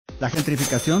La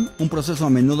gentrificación, un proceso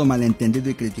a menudo malentendido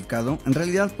y criticado, en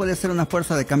realidad puede ser una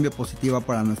fuerza de cambio positiva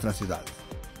para nuestras ciudades.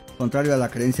 Contrario a la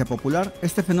creencia popular,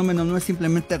 este fenómeno no es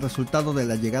simplemente el resultado de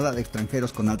la llegada de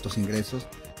extranjeros con altos ingresos,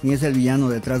 ni es el villano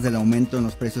detrás del aumento en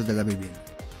los precios de la vivienda.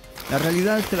 La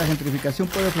realidad es que la gentrificación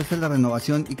puede ofrecer la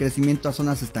renovación y crecimiento a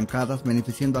zonas estancadas,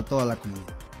 beneficiando a toda la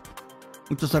comunidad.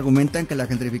 Muchos argumentan que la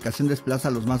gentrificación desplaza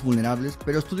a los más vulnerables,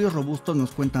 pero estudios robustos nos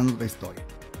cuentan otra historia.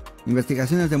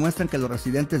 Investigaciones demuestran que los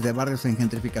residentes de barrios en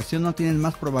gentrificación no tienen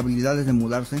más probabilidades de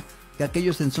mudarse que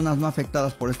aquellos en zonas no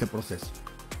afectadas por este proceso.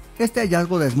 Este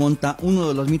hallazgo desmonta uno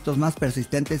de los mitos más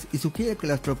persistentes y sugiere que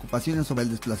las preocupaciones sobre el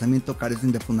desplazamiento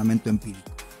carecen de fundamento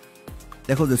empírico.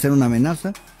 Lejos de ser una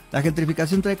amenaza, la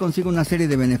gentrificación trae consigo una serie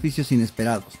de beneficios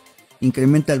inesperados.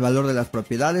 Incrementa el valor de las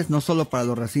propiedades no solo para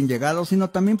los recién llegados,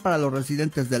 sino también para los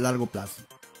residentes de largo plazo.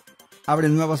 Abre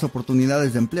nuevas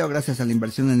oportunidades de empleo gracias a la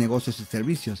inversión en negocios y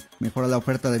servicios, mejora la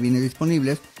oferta de bienes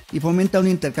disponibles y fomenta un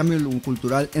intercambio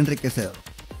cultural enriquecedor.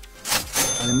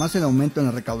 Además, el aumento en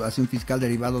la recaudación fiscal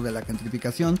derivado de la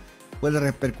gentrificación puede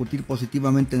repercutir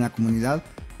positivamente en la comunidad,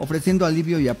 ofreciendo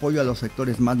alivio y apoyo a los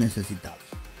sectores más necesitados.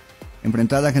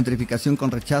 Enfrentar la gentrificación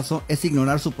con rechazo es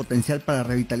ignorar su potencial para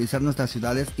revitalizar nuestras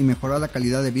ciudades y mejorar la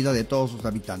calidad de vida de todos sus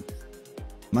habitantes.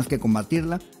 Más que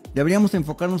combatirla, deberíamos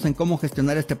enfocarnos en cómo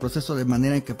gestionar este proceso de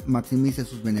manera en que maximice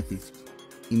sus beneficios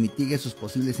y mitigue sus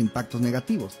posibles impactos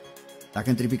negativos. La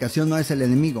gentrificación no es el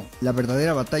enemigo, la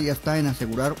verdadera batalla está en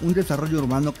asegurar un desarrollo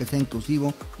urbano que sea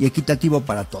inclusivo y equitativo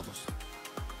para todos.